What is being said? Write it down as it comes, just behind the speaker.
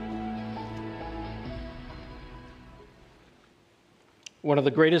One of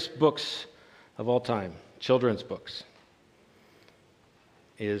the greatest books of all time, children's books,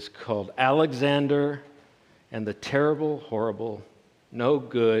 is called Alexander and the Terrible, Horrible, No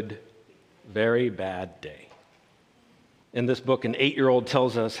Good, Very Bad Day. In this book, an 8-year-old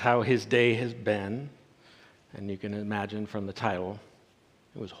tells us how his day has been, and you can imagine from the title,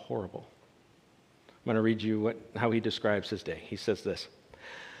 it was horrible. I'm going to read you how he describes his day. He says this: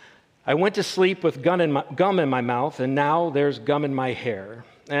 I went to sleep with gum in my mouth, and now there's gum in my hair.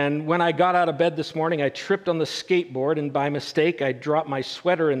 And when I got out of bed this morning, I tripped on the skateboard, and by mistake, I dropped my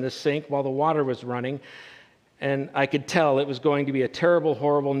sweater in the sink while the water was running, and I could tell it was going to be a terrible,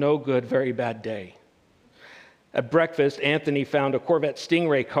 horrible, no good, very bad day. At breakfast, Anthony found a Corvette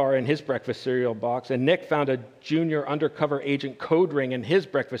Stingray car in his breakfast cereal box, and Nick found a junior undercover agent code ring in his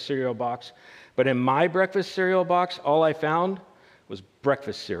breakfast cereal box. But in my breakfast cereal box, all I found was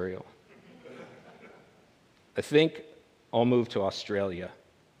breakfast cereal. I think I'll move to Australia.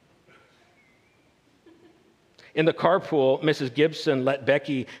 In the carpool, Mrs. Gibson let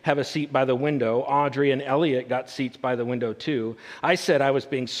Becky have a seat by the window. Audrey and Elliot got seats by the window too. I said I was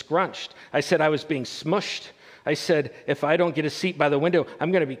being scrunched. I said I was being smushed. I said, if I don't get a seat by the window,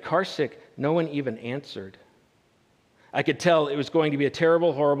 I'm going to be car sick. No one even answered. I could tell it was going to be a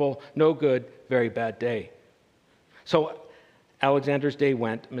terrible, horrible, no good, very bad day. So Alexander's day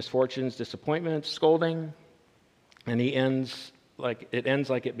went: misfortunes, disappointments, scolding, and it ends like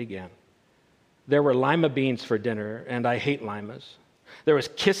it began. There were lima beans for dinner, and I hate limas. There was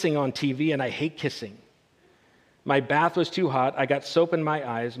kissing on TV, and I hate kissing. My bath was too hot. I got soap in my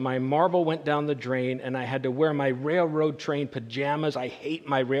eyes. My marble went down the drain, and I had to wear my railroad train pajamas. I hate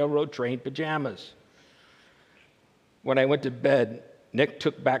my railroad train pajamas. When I went to bed, Nick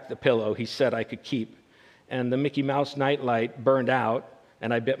took back the pillow he said I could keep, and the Mickey Mouse nightlight burned out,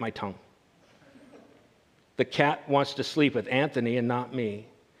 and I bit my tongue. The cat wants to sleep with Anthony and not me.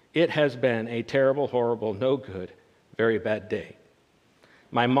 It has been a terrible, horrible, no good, very bad day.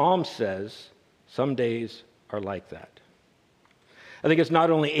 My mom says some days are like that. I think it's not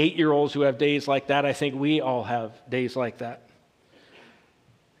only 8-year-olds who have days like that. I think we all have days like that.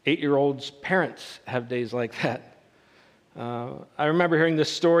 8-year-olds' parents have days like that. I remember hearing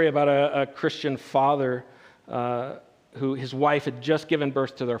this story about a Christian father who his wife had just given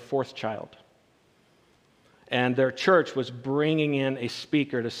birth to their 4th child. And their church was bringing in a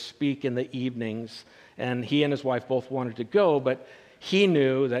speaker to speak in the evenings. And he and his wife both wanted to go, but he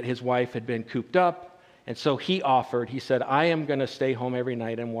knew that his wife had been cooped up. And so he said, I am going to stay home every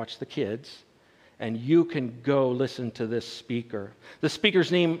night and watch the kids, and you can go listen to this speaker. The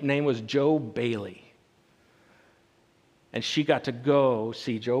speaker's name was Joe Bailey. And she got to go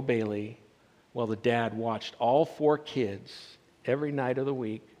see Joe Bailey while the dad watched all 4 kids every night of the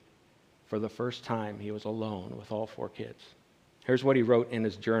week. For the first time, he was alone with all 4 kids. Here's what he wrote in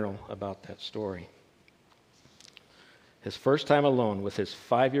his journal about that story. His first time alone with his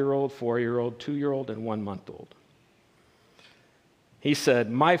 5-year-old, 4-year-old, 2-year-old, and 1-month-old. He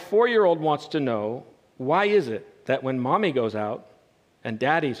said, my 4-year-old wants to know, why is it that when mommy goes out and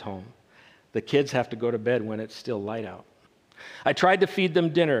daddy's home, the kids have to go to bed when it's still light out? I tried to feed them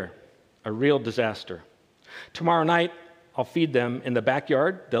dinner, a real disaster. Tomorrow night, I'll feed them in the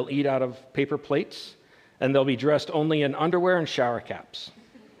backyard. They'll eat out of paper plates, and they'll be dressed only in underwear and shower caps.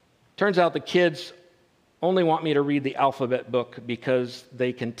 Turns out the kids only want me to read the alphabet book because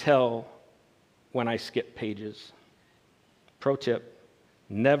they can tell when I skip pages. Pro tip,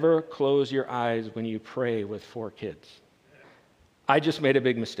 never close your eyes when you pray with 4 kids. I just made a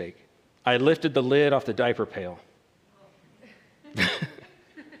big mistake. I lifted the lid off the diaper pail.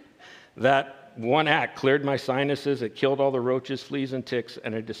 That one act cleared my sinuses, it killed all the roaches, fleas, and ticks,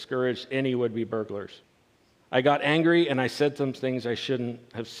 and it discouraged any would-be burglars. I got angry, and I said some things I shouldn't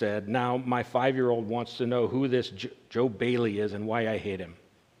have said. Now my 5-year-old wants to know who this Joe Bailey is and why I hate him.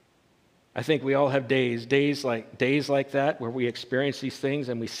 I think we all have days like that where we experience these things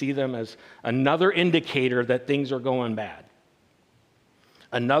and we see them as another indicator that things are going bad.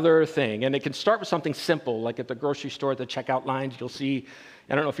 Another thing, and it can start with something simple, like at the grocery store at the checkout lines, you'll see,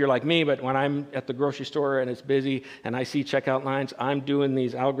 I don't know if you're like me, but when I'm at the grocery store and it's busy and I see checkout lines, I'm doing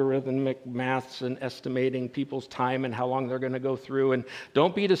these algorithmic maths and estimating people's time and how long they're going to go through. And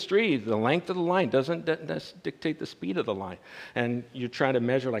don't be deceived, the length of the line doesn't dictate the speed of the line. And you're trying to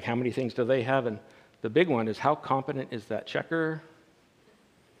measure like how many things do they have, and the big one is how competent is that checker?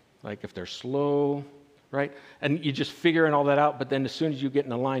 Like if they're slow, right? And you just figuring all that out, but then as soon as you get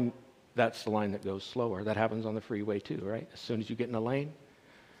in a line, that's the line that goes slower. That happens on the freeway too, right? As soon as you get in a lane.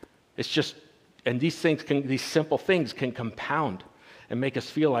 It's just, and these simple things can compound. and make us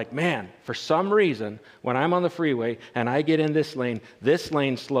feel like, man, for some reason, when I'm on the freeway and I get in this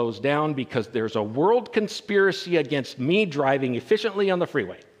lane slows down because there's a world conspiracy against me driving efficiently on the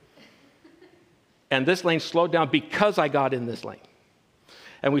freeway. And this lane slowed down because I got in this lane.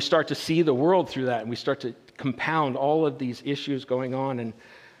 And we start to see the world through that, and we start to compound all of these issues going on, and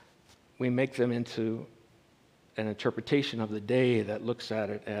we make them into an interpretation of the day that looks at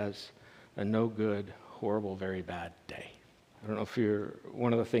it as a no good, horrible, very bad day. I don't know if you're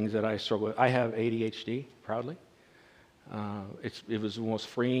one of the things that I struggle with. I have ADHD, proudly. It was the most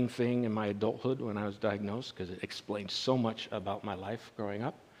freeing thing in my adulthood when I was diagnosed because it explained so much about my life growing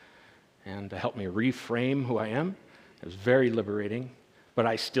up and to help me reframe who I am. It was very liberating, but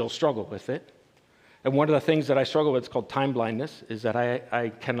I still struggle with it. And one of the things that I struggle with is called time blindness, is that I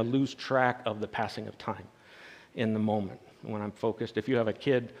kind of lose track of the passing of time in the moment when I'm focused. If you have a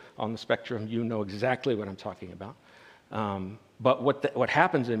kid on the spectrum, you know exactly what I'm talking about. But what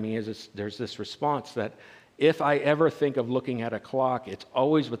happens in me is there's this response that if I ever think of looking at a clock, it's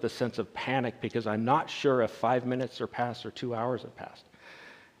always with a sense of panic because I'm not sure if 5 minutes are passed or 2 hours have passed.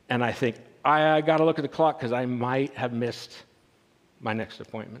 And I think, I got to look at the clock because I might have missed my next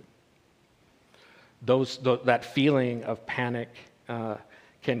appointment. That feeling of panic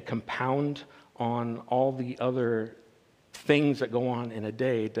can compound on all the other things that go on in a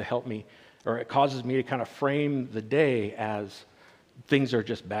day to help me, or it causes me to kind of frame the day as things are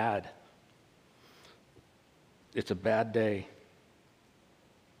just bad. It's a bad day.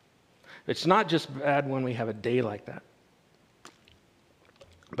 It's not just bad when we have a day like that.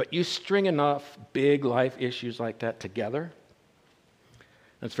 But you string enough big life issues like that together,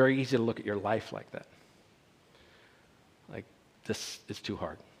 and it's very easy to look at your life like that. Like, this is too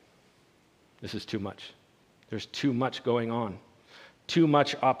hard. This is too much. There's too much going on. Too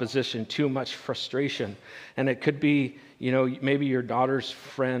much opposition, too much frustration. And it could be, maybe your daughter's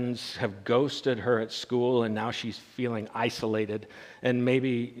friends have ghosted her at school and now she's feeling isolated. And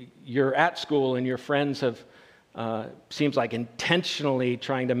maybe you're at school and your friends have, seems like intentionally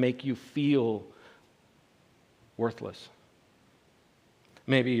trying to make you feel worthless.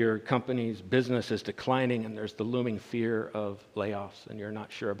 Maybe your company's business is declining and there's the looming fear of layoffs and you're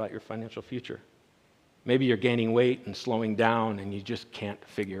not sure about your financial future. Maybe you're gaining weight and slowing down and you just can't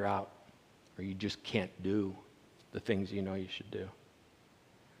figure out, or you just can't do the things you know you should do.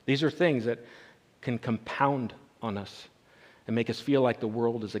 These are things that can compound on us and make us feel like the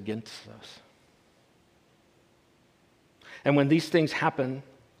world is against us. And when these things happen,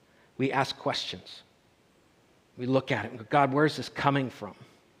 we ask questions. We look at it and go, God, where's this coming from?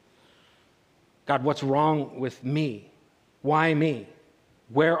 God, what's wrong with me? Why me?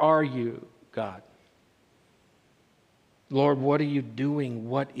 Where are you, God? Lord, what are you doing?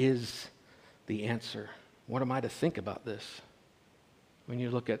 What is the answer? What am I to think about this? When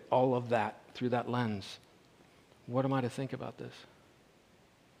you look at all of that through that lens, what am I to think about this?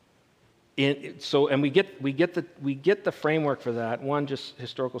 And we get the framework for that. One, just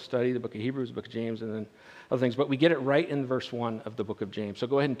historical study, the book of Hebrews, the book of James, and then other things. But we get it right in verse 1 of the book of James. So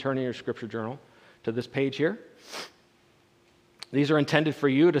go ahead and turn in your scripture journal to this page here. These are intended for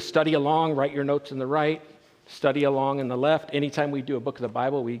you to study along, write your notes in the right, study along in the left. Anytime we do a book of the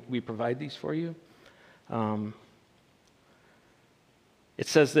Bible, we provide these for you. It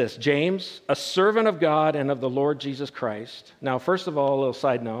says this, James, a servant of God and of the Lord Jesus Christ. Now, first of all, a little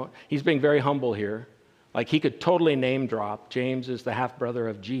side note, he's being very humble here. Like, he could totally name drop. James is the half-brother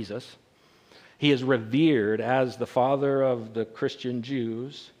of Jesus. He is revered as the father of the Christian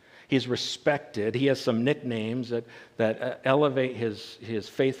Jews. He's respected. He has some nicknames that elevate his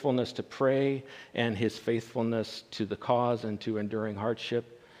faithfulness to pray and his faithfulness to the cause and to enduring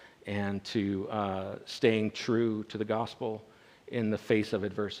hardship and to staying true to the gospel in the face of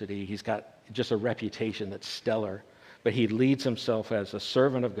adversity. He's got just a reputation that's stellar, but he leads himself as a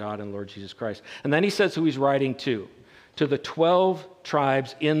servant of God and Lord Jesus Christ. And then he says who he's writing to the 12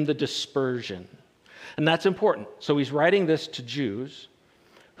 tribes in the dispersion. And that's important. So he's writing this to Jews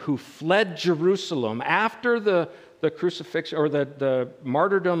who fled Jerusalem after the crucifixion or the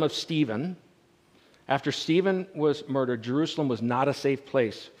martyrdom of Stephen. After Stephen was murdered, Jerusalem was not a safe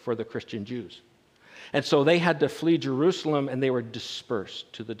place for the Christian Jews. And so they had to flee Jerusalem and they were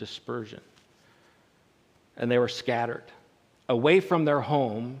dispersed to the dispersion. And they were scattered away from their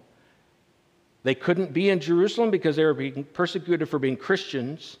home. They couldn't be in Jerusalem because they were being persecuted for being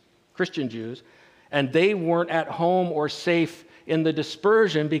Christian Jews. And they weren't at home or safe in the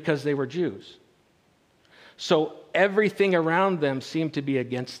dispersion because they were Jews. So everything around them seemed to be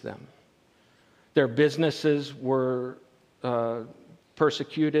against them. Their businesses were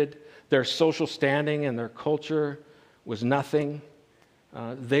persecuted. Their social standing and their culture was nothing.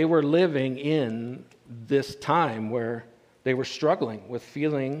 They were living in this time where they were struggling with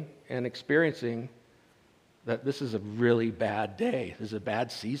feeling and experiencing that this is a really bad day. This is a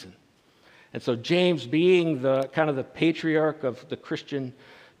bad season. And so James, being the kind of the patriarch of the Christian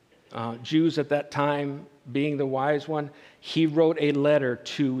Jews at that time, being the wise one, he wrote a letter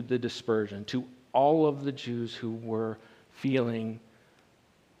to the dispersion, to all of the Jews who were feeling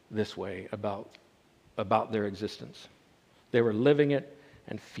this way about their existence. They were living it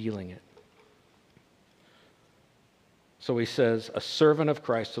and feeling it. So he says, a servant of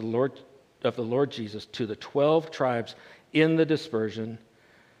Christ, of the Lord Jesus, to the 12 tribes in the dispersion,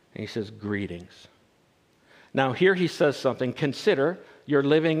 and he says, greetings. Now here he says something. Consider you're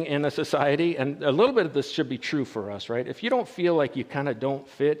living in a society, and a little bit of this should be true for us, right? If you don't feel like you kind of don't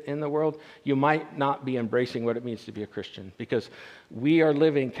fit in the world, you might not be embracing what it means to be a Christian, because we are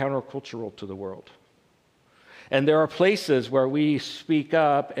living countercultural to the world. And there are places where we speak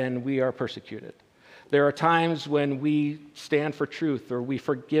up and we are persecuted. There are times when we stand for truth, or we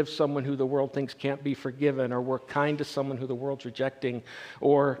forgive someone who the world thinks can't be forgiven, or we're kind to someone who the world's rejecting,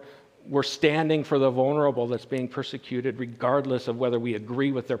 or we're standing for the vulnerable that's being persecuted regardless of whether we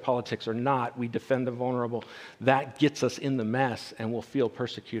agree with their politics or not. We defend the vulnerable. That gets us in the mess, and we'll feel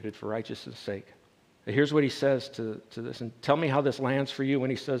persecuted for righteousness' sake. Here's what he says to this, and tell me how this lands for you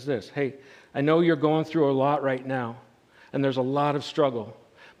when he says this. Hey, I know you're going through a lot right now, and there's a lot of struggle,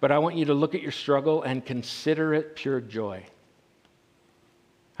 but I want you to look at your struggle and consider it pure joy.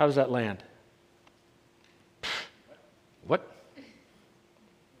 How does that land? What?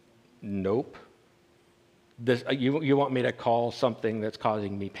 Nope. You want me to call something that's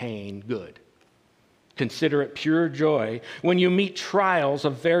causing me pain good. Consider it pure joy when you meet trials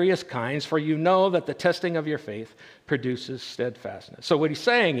of various kinds, for you know that the testing of your faith produces steadfastness. So what he's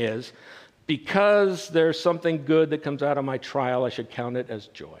saying is, because there's something good that comes out of my trial, I should count it as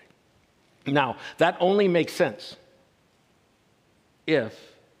joy. Now, that only makes sense if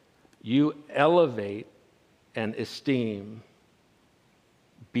you elevate and esteem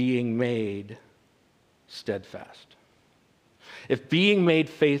being made steadfast. If being made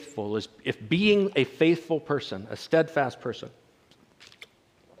faithful if being a faithful person, a steadfast person,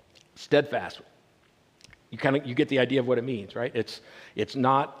 steadfast, you get the idea of what it means, right? It's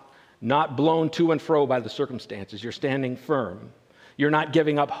not blown to and fro by the circumstances. You're standing firm. You're not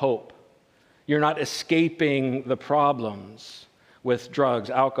giving up hope. You're not escaping the problems with drugs,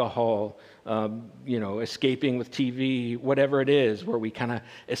 alcohol, escaping with TV, whatever it is, where we kind of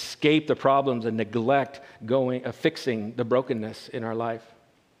escape the problems and neglect fixing the brokenness in our life.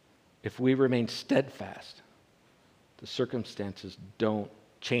 If we remain steadfast, the circumstances don't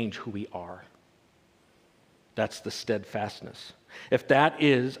change who we are. That's the steadfastness. If that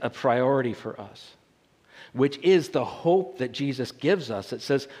is a priority for us, which is the hope that Jesus gives us, it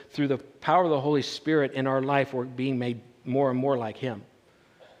says through the power of the Holy Spirit in our life, we're being made more and more like Him.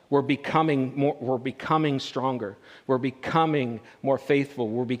 We're becoming stronger. We're becoming more faithful.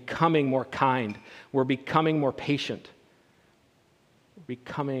 We're becoming more kind. We're becoming more patient. We're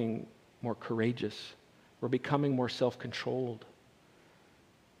becoming more courageous. We're becoming more self-controlled.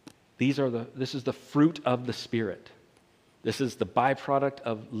 This is the fruit of the Spirit. This is the byproduct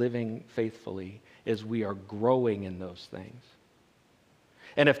of living faithfully, is we are growing in those things.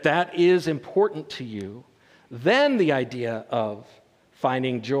 And if that is important to you, then the idea of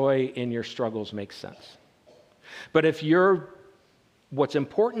finding joy in your struggles makes sense. But if what's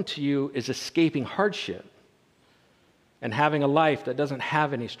important to you is escaping hardship and having a life that doesn't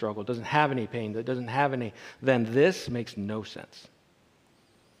have any struggle, doesn't have any pain, that doesn't have any, then this makes no sense.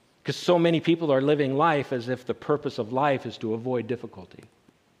 Because so many people are living life as if the purpose of life is to avoid difficulty.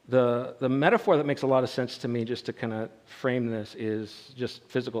 The metaphor that makes a lot of sense to me, just to kind of frame this, is just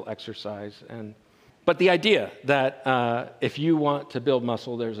physical exercise. But the idea that if you want to build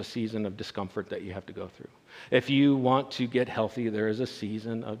muscle, there's a season of discomfort that you have to go through. If you want to get healthy, there is a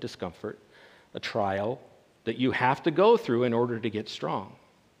season of discomfort, a trial that you have to go through in order to get strong.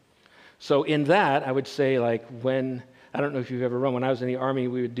 So in that, I would say, like, I don't know if you've ever run. When I was in the Army,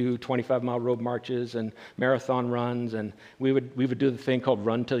 we would do 25-mile road marches and marathon runs, and we would do the thing called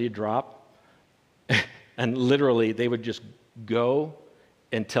run till you drop. And literally, they would just go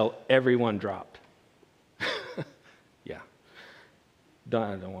until everyone dropped. Yeah.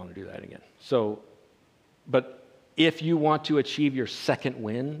 I don't want to do that again. But if you want to achieve your second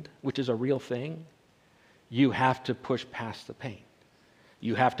wind, which is a real thing, you have to push past the pain.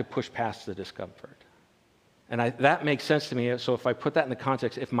 You have to push past the discomfort. And that makes sense to me. So if I put that in the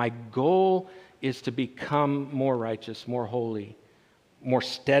context, if my goal is to become more righteous, more holy, more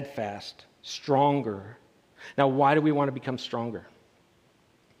steadfast, stronger. Now, why do we want to become stronger?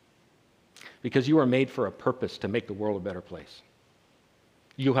 because you are made for a purpose to make the world a better place.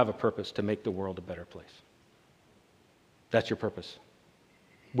 You have a purpose to make the world a better place. That's your purpose.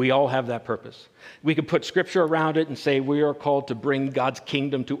 We all have that purpose. We could put scripture around it and say we are called to bring God's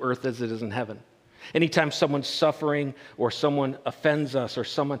kingdom to earth as it is in heaven. Anytime someone's suffering or someone offends us or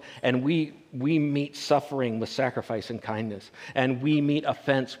and we meet suffering with sacrifice and kindness, and we meet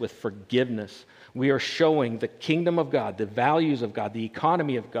offense with forgiveness, we are showing the kingdom of God, the values of God, the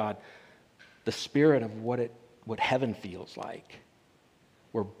economy of God, the spirit of what heaven feels like.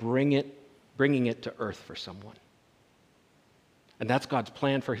 We're bringing it to earth for someone. And that's God's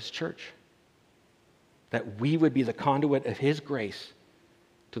plan for his church, that we would be the conduit of his grace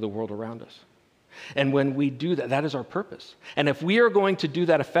to the world around us. And when we do that, that is our purpose. And if we are going to do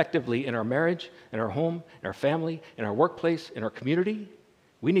that effectively in our marriage, in our home, in our family, in our workplace, in our community,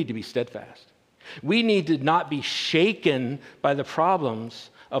 we need to be steadfast. We need to not be shaken by the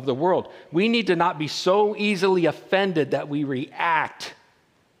problems of the world. We need to not be so easily offended that we react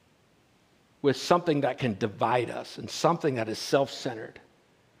with something that can divide us and something that is self-centered.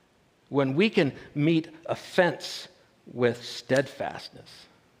 When we can meet offense with steadfastness.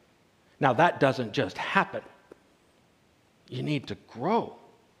 Now, that doesn't just happen. You need to grow.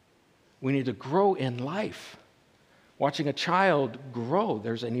 We need to grow in life. Watching a child grow,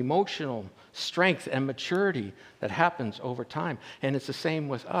 there's an emotional strength and maturity that happens over time. And it's the same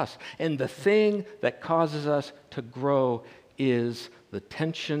with us. And the thing that causes us to grow is the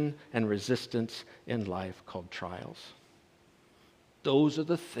tension and resistance in life called trials. Those are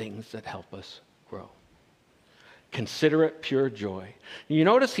the things that help us grow. Consider it pure joy. You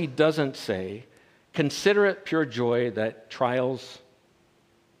notice he doesn't say, consider it pure joy that trials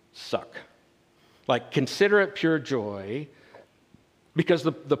suck. Like, consider it pure joy, because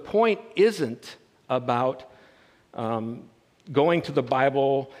the point isn't about going to the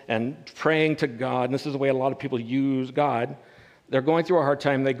Bible and praying to God. And this is the way a lot of people use God. They're going through a hard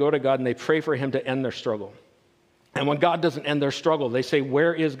time. They go to God and they pray for him to end their struggle. And when God doesn't end their struggle, they say,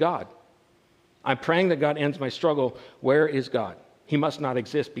 where is God? I'm praying that God ends my struggle. Where is God? He must not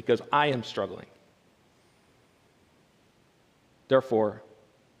exist because I am struggling. Therefore,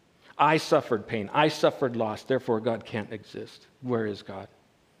 I suffered pain. I suffered loss. Therefore, God can't exist. Where is God?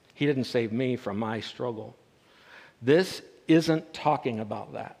 He didn't save me from my struggle. This isn't talking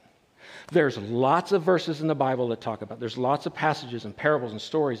about that. There's lots of verses in the Bible that talk about, there's lots of passages and parables and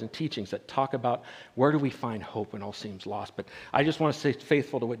stories and teachings that talk about where do we find hope when all seems lost. But I just want to stay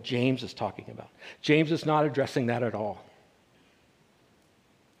faithful to what James is talking about. James is not addressing that at all.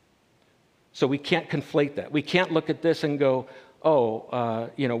 So we can't conflate that. We can't look at this and go,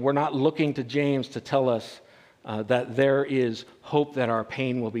 we're not looking to James to tell us that there is hope that our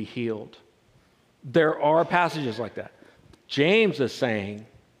pain will be healed. There are passages like that. James is saying,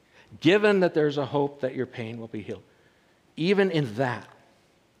 given that there's a hope that your pain will be healed, even in that,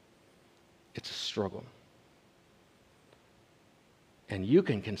 it's a struggle. And you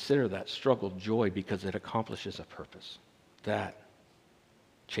can consider that struggle joy because it accomplishes a purpose. That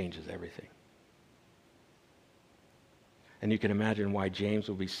changes everything. And you can imagine why James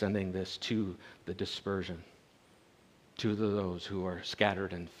will be sending this to the dispersion, to those who are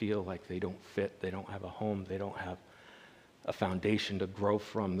scattered and feel like they don't fit, they don't have a home, they don't have a foundation to grow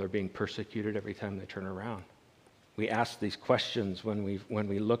from. They're being persecuted every time they turn around. We ask these questions when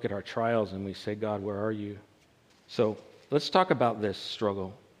we look at our trials and we say, God, where are you? So let's talk about this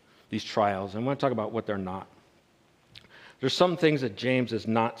struggle, these trials. I want to talk about what they're not. There's some things that James is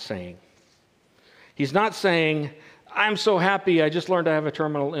not saying. He's not saying, I'm so happy I just learned to have a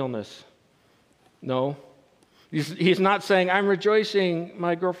terminal illness. No. He's not saying, I'm rejoicing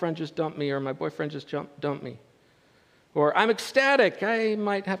my girlfriend just dumped me or my boyfriend just dumped me. Or I'm ecstatic, I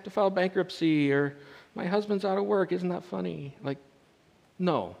might have to file bankruptcy, or my husband's out of work, isn't that funny?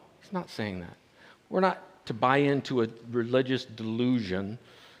 No, he's not saying that. We're not to buy into a religious delusion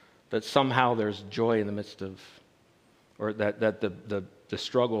that somehow there's joy in the midst of, or that the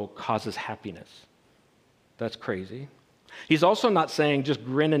struggle causes happiness. That's crazy. He's also not saying just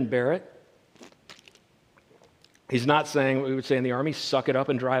grin and bear it. He's not saying what we would say in the army, suck it up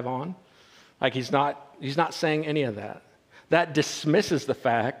and drive on. He's not saying any of that. That dismisses the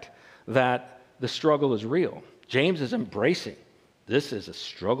fact that the struggle is real. James is embracing this is a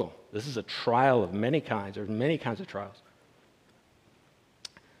struggle. This is a trial of many kinds. There's many kinds of trials.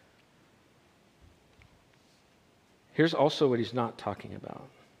 Here's also what he's not talking about.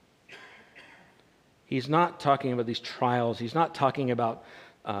 He's not talking about these trials. He's not talking about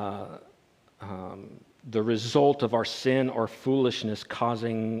the result of our sin or foolishness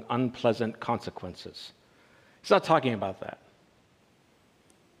causing unpleasant consequences. He's not talking about that.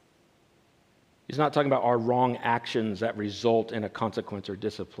 He's not talking about our wrong actions that result in a consequence or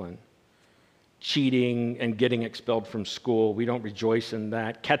discipline. Cheating and getting expelled from school, we don't rejoice in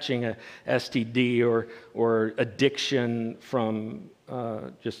that. Catching a STD or addiction from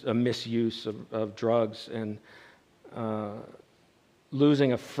just a misuse of drugs, and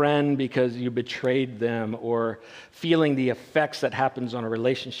losing a friend because you betrayed them, or feeling the effects that happens on a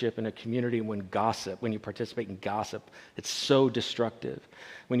relationship in a community when you participate in gossip. It's so destructive.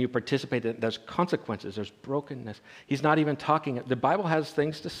 When you participate, there's consequences, there's brokenness. He's not even talking, the Bible has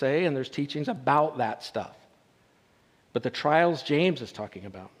things to say and there's teachings about that stuff. But the trials James is talking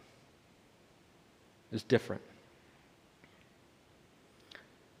about is different.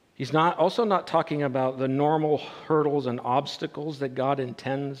 He's also not talking about the normal hurdles and obstacles that God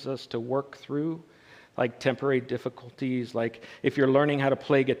intends us to work through, like temporary difficulties. Like if you're learning how to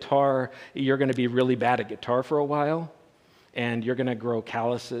play guitar, you're going to be really bad at guitar for a while, and you're going to grow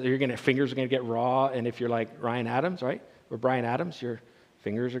calluses. Fingers are going to get raw, and if you're like Ryan Adams, right, or Brian Adams, your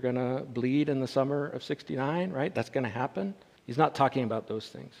fingers are going to bleed in the summer of '69, right? That's going to happen. He's not talking about those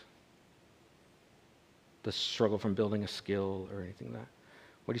things. The struggle from building a skill or anything like that.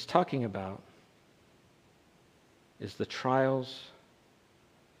 What he's talking about is the trials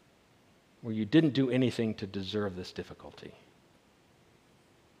where you didn't do anything to deserve this difficulty.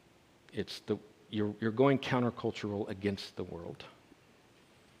 You're going countercultural against the world,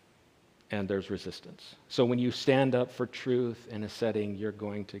 and there's resistance. So when you stand up for truth in a setting, you're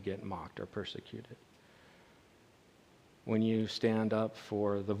going to get mocked or persecuted. When you stand up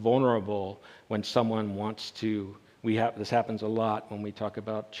for the vulnerable, when someone wants to, this happens a lot when we talk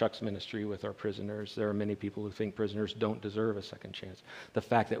about Chuck's ministry with our prisoners. There are many people who think prisoners don't deserve a second chance. The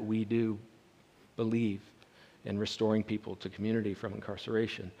fact that we do believe in restoring people to community from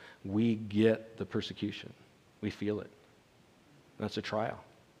incarceration, we get the persecution. We feel it. That's a trial.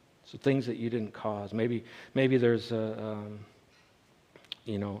 So things that you didn't cause. Maybe there's a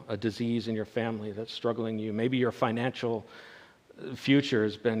disease in your family that's struggling you. Maybe your financial future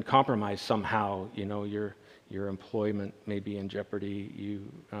has been compromised somehow. Your employment may be in jeopardy,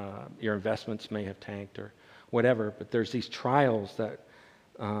 your investments may have tanked or whatever, but there's these trials that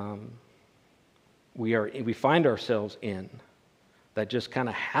we find ourselves in that just kind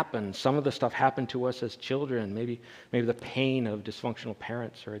of happen. Some of the stuff happened to us as children, maybe the pain of dysfunctional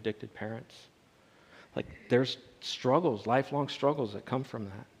parents or addicted parents. Like there's struggles, lifelong struggles that come from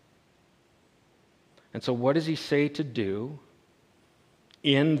that. And so what does he say to do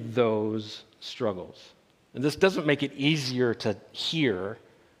in those struggles? And this doesn't make it easier to hear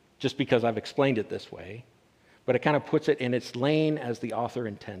just because I've explained it this way, but it kind of puts it in its lane as the author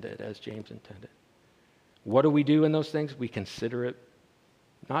intended, as James intended. What do we do in those things? We consider it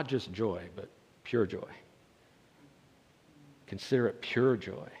not just joy, but pure joy. Consider it pure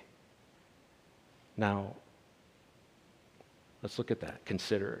joy. Now, let's look at that.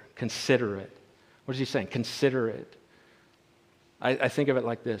 Consider it. What is he saying? Consider it. I think of it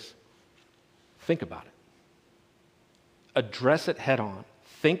like this. Think about it. Address it head on.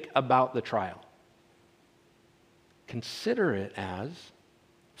 Think about the trial. Consider it as,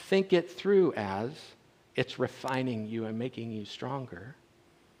 think it through as, it's refining you and making you stronger.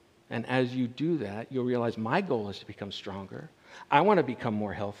 And as you do that, you'll realize my goal is to become stronger. I want to become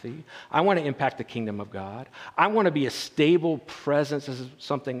more healthy. I want to impact the kingdom of God. I want to be a stable presence. This is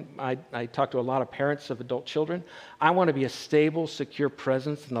something I talk to a lot of parents of adult children. I want to be a stable, secure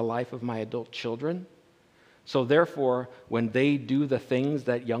presence in the life of my adult children. So therefore, when they do the things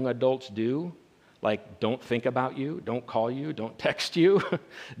that young adults do, like don't think about you, don't call you, don't text you,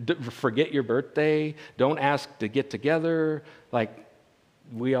 forget your birthday, don't ask to get together, like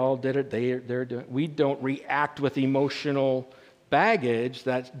we all did it, they're doing. We don't react with emotional baggage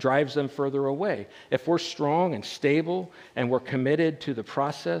that drives them further away. If we're strong and stable and we're committed to the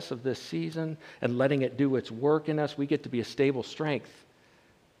process of this season and letting it do its work in us, we get to be a stable strength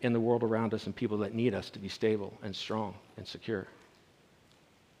in the world around us and people that need us to be stable and strong and secure.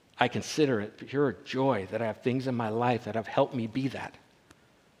 I consider it pure joy that I have things in my life that have helped me be that.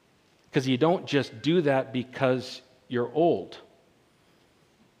 Because you don't just do that because you're old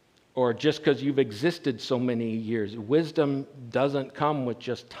or just because you've existed so many years. Wisdom doesn't come with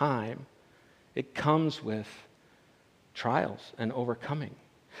just time. It comes with trials and overcoming.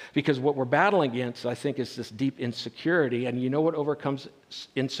 Because what we're battling against, I think, is this deep insecurity. And you know what overcomes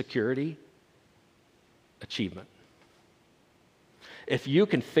insecurity? Achievement. If you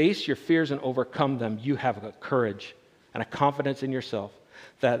can face your fears and overcome them, you have a courage and a confidence in yourself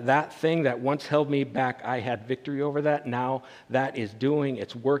that thing that once held me back, I had victory over that. Now that is doing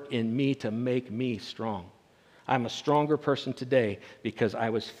its work in me to make me strong. I'm a stronger person today because I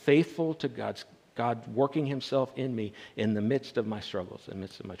was faithful to God's God working himself in me in the midst of my struggles, in the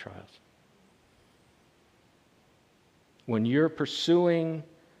midst of my trials. When you're pursuing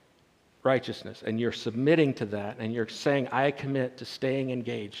righteousness and you're submitting to that and you're saying, I commit to staying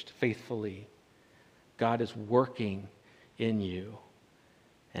engaged faithfully, God is working in you,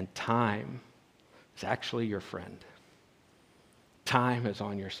 and time is actually your friend. Time is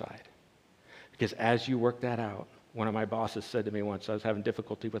on your side. Because as you work that out, one of my bosses said to me once, I was having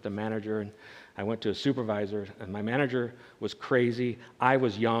difficulty with a manager, and I went to a supervisor, and my manager was crazy. I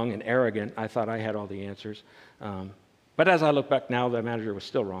was young and arrogant. I thought I had all the answers. But as I look back now, the manager was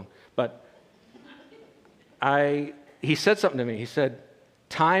still wrong. But he said something to me. He said,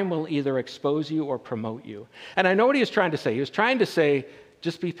 time will either expose you or promote you. And I know what he was trying to say. He was trying to say,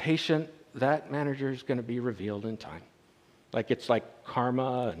 just be patient. That manager is going to be revealed in time. Like it's like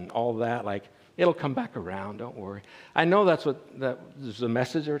karma and all that. Like it'll come back around. Don't worry. I know that was the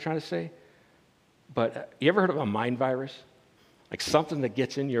message they were trying to say. But you ever heard of a mind virus? Like something that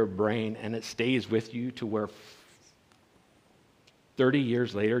gets in your brain and it stays with you to where 30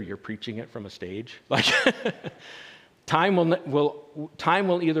 years later you're preaching it from a stage. Like time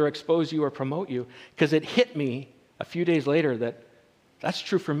will either expose you or promote you, because it hit me a few days later that that's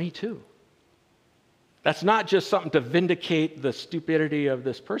true for me too. That's not just something to vindicate the stupidity of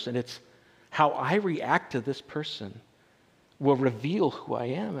this person. It's how I react to this person will reveal who I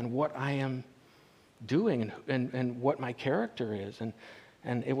am and what I am doing and what my character is.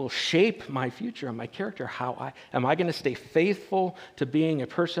 And it will shape my future and my character. Am I going to stay faithful to being a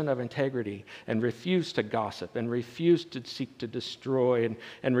person of integrity and refuse to gossip and refuse to seek to destroy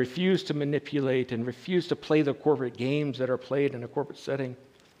and refuse to manipulate and refuse to play the corporate games that are played in a corporate setting?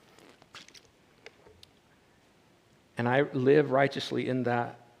 And I live righteously in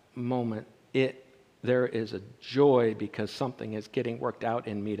that moment. There is a joy because something is getting worked out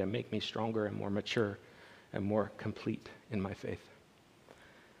in me to make me stronger and more mature and more complete in my faith.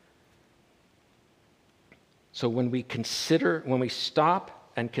 So when we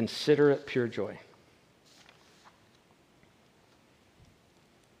stop and consider it pure joy,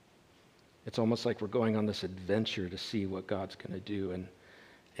 it's almost like we're going on this adventure to see what God's going to do,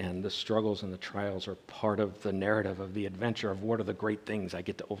 and the struggles and the trials are part of the narrative of the adventure of what are the great things I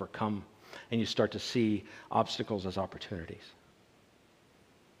get to overcome. And you start to see obstacles as opportunities.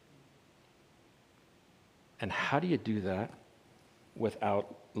 And how do you do that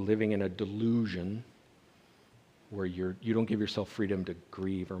without living in a delusion where you don't give yourself freedom to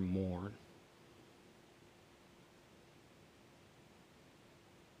grieve or mourn?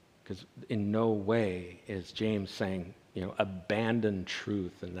 Because in no way is James saying, abandon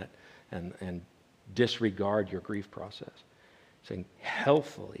truth and disregard your grief process. He's saying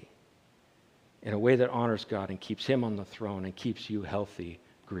healthfully, in a way that honors God and keeps him on the throne and keeps you healthy,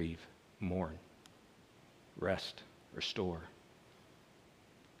 grieve, mourn, rest, restore.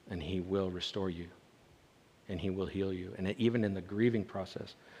 And he will restore you. And he will heal you. And even in the grieving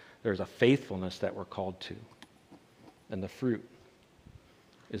process, there's a faithfulness that we're called to. And the fruit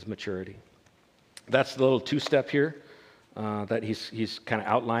is maturity. That's the little two-step here that he's kind of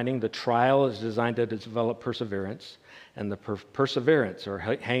outlining. The trial is designed to develop perseverance. And the perseverance, or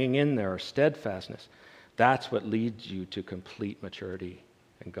hanging in there, or steadfastness, that's what leads you to complete maturity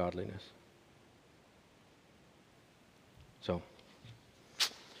and godliness. So,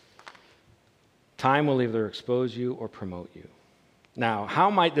 time will either expose you or promote you. Now, how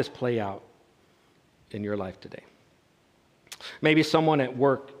might this play out in your life today? Maybe someone at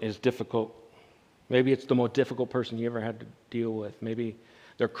work is difficult. Maybe it's the most difficult person you ever had to deal with. Maybe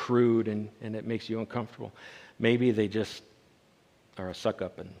they're crude and it makes you uncomfortable. Maybe they just are a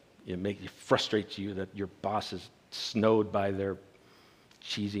suck-up and it frustrates you that your boss is snowed by their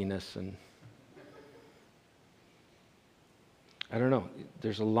cheesiness. And I don't know.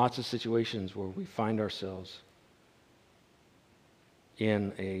 There's lots of situations where we find ourselves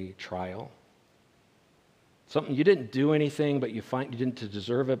in a trial. Something you didn't do anything, but you didn't to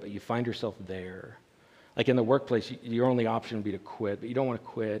deserve it, but you find yourself there. Like in the workplace, your only option would be to quit, but you don't want to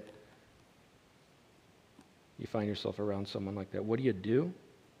quit. You find yourself around someone like that. What do you do?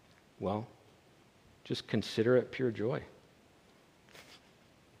 Well, just consider it pure joy.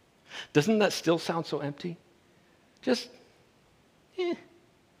 Doesn't that still sound so empty?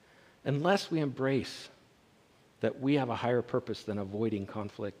 Unless we embrace that we have a higher purpose than avoiding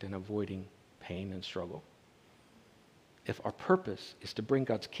conflict and avoiding pain and struggle. If our purpose is to bring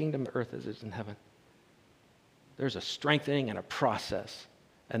God's kingdom to earth as it is in heaven, there's a strengthening and a process,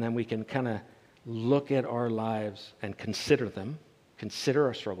 and then we can kind of look at our lives and consider them, consider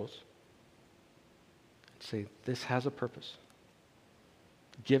our struggles, and say, this has a purpose.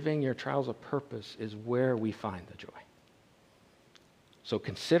 Giving your trials a purpose is where we find the joy. So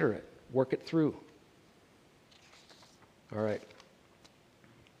consider it. Work it through. All right.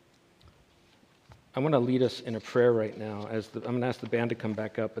 I want to lead us in a prayer right now. I'm going to ask the band to come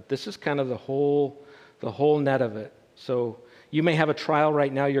back up, but this is kind of the whole net of it. So you may have a trial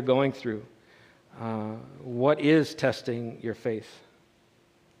right now you're going through. What is testing your faith?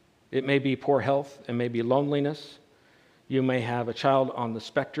 It may be poor health. It may be loneliness. You may have a child on the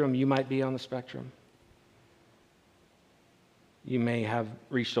spectrum. You might be on the spectrum. You may have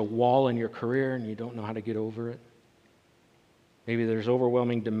reached a wall in your career and you don't know how to get over it. Maybe there's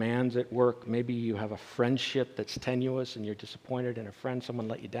overwhelming demands at work. Maybe you have a friendship that's tenuous and you're disappointed in a friend, someone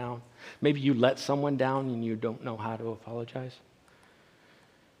let you down. Maybe you let someone down and you don't know how to apologize.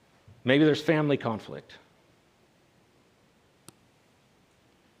 Maybe there's family conflict.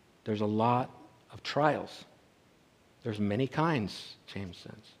 There's a lot of trials. There's many kinds, James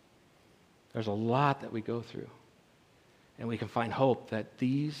says. There's a lot that we go through. And we can find hope that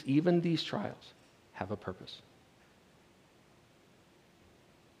even these trials have a purpose.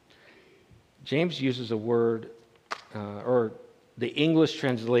 James uses a word, or the English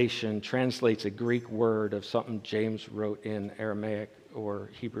translation translates a Greek word of something James wrote in Aramaic or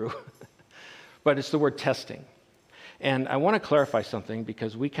Hebrew. But it's the word testing. And I want to clarify something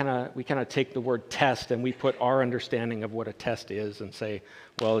because we kind of take the word test and we put our understanding of what a test is and say,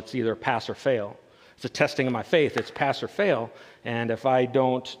 well, it's either pass or fail. It's a testing of my faith. It's pass or fail. And if I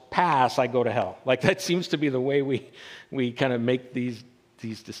don't pass, I go to hell. Like that seems to be the way we kind of make these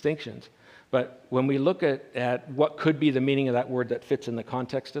distinctions. But when we look at what could be the meaning of that word that fits in the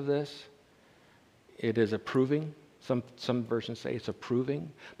context of this, it is approving. Some versions say it's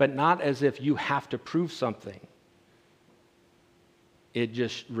approving, but not as if you have to prove something. It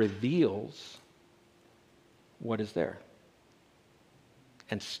just reveals what is there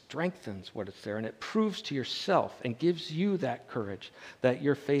and strengthens what is there, and it proves to yourself and gives you that courage that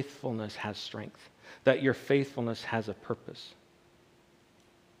your faithfulness has strength, that your faithfulness has a purpose.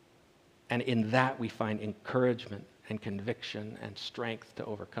 And in that we find encouragement and conviction and strength to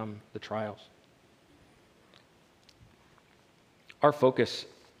overcome the trials. Our focus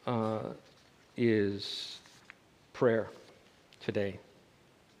is prayer today.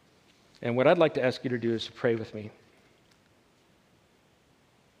 And what I'd like to ask you to do is to pray with me.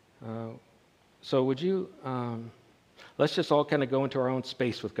 So would you, let's just all kind of go into our own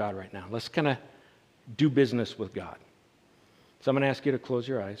space with God right now. Let's kind of do business with God. So I'm going to ask you to close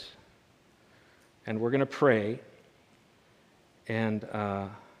your eyes. And we're going to pray. And I'm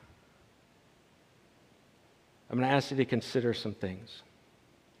going to ask you to consider some things.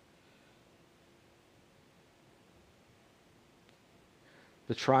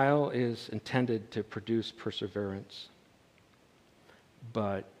 The trial is intended to produce perseverance,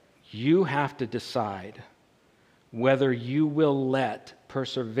 but you have to decide whether you will let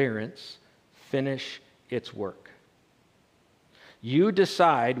perseverance finish its work. You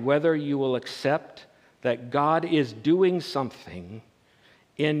decide whether you will accept that God is doing something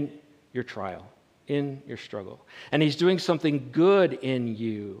in your trial, in your struggle, and He's doing something good in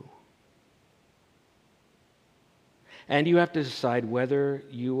you. And you have to decide whether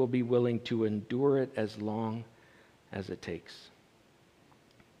you will be willing to endure it as long as it takes.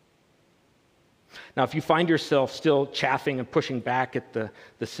 Now, if you find yourself still chaffing and pushing back at the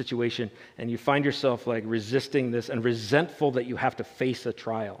situation, and you find yourself like resisting this and resentful that you have to face a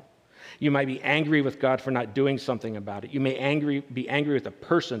trial, you might be angry with God for not doing something about it. You may be angry with a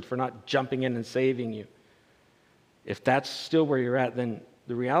person for not jumping in and saving you. If that's still where you're at, then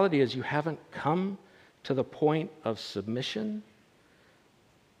the reality is you haven't come to the point of submission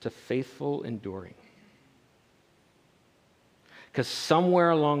to faithful enduring. Because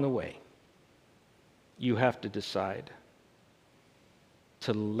somewhere along the way, you have to decide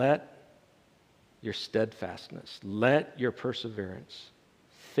to let your steadfastness, let your perseverance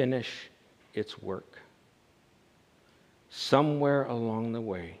finish its work. Somewhere along the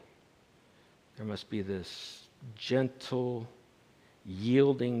way, there must be this gentle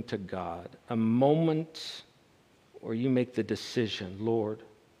yielding to God, a moment where you make the decision, Lord,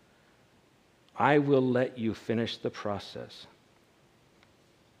 I will let you finish the process.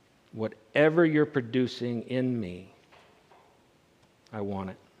 Whatever you're producing in me, I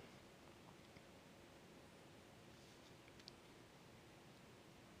want it.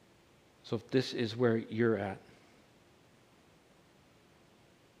 So if this is where you're at,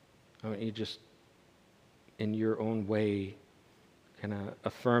 I want you just, in your own way, kind of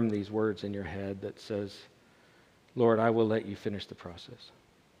affirm these words in your head that says, Lord, I will let you finish the process.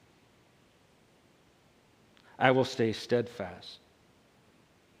 I will stay steadfast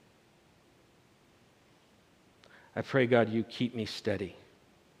I pray, God, you keep me steady.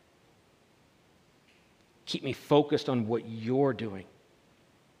 Keep me focused on what you're doing.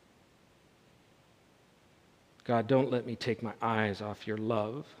 God, don't let me take my eyes off your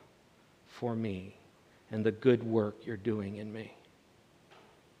love for me and the good work you're doing in me.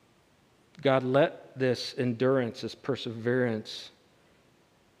 God, let this endurance, this perseverance,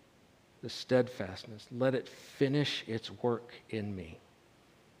 this steadfastness, let it finish its work in me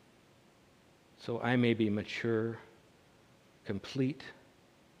so I may be mature, complete,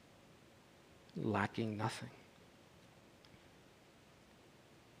 lacking nothing.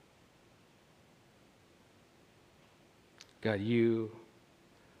 God, you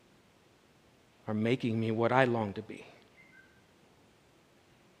are making me what I long to be.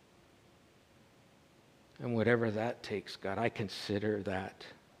 And whatever that takes, God, I consider that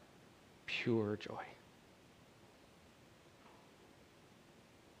pure joy.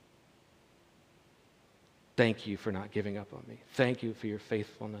 Thank you for not giving up on me. Thank you for your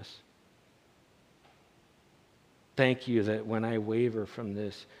faithfulness. Thank you that when I waver from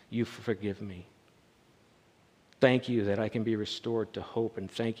this, you forgive me. Thank you that I can be restored to hope, and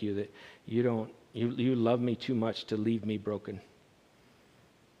thank you that you love me too much to leave me broken.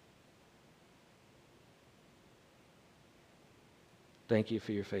 Thank you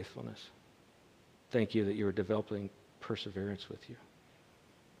for your faithfulness. Thank you that you are developing perseverance with you.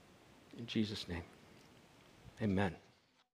 In Jesus' name, amen.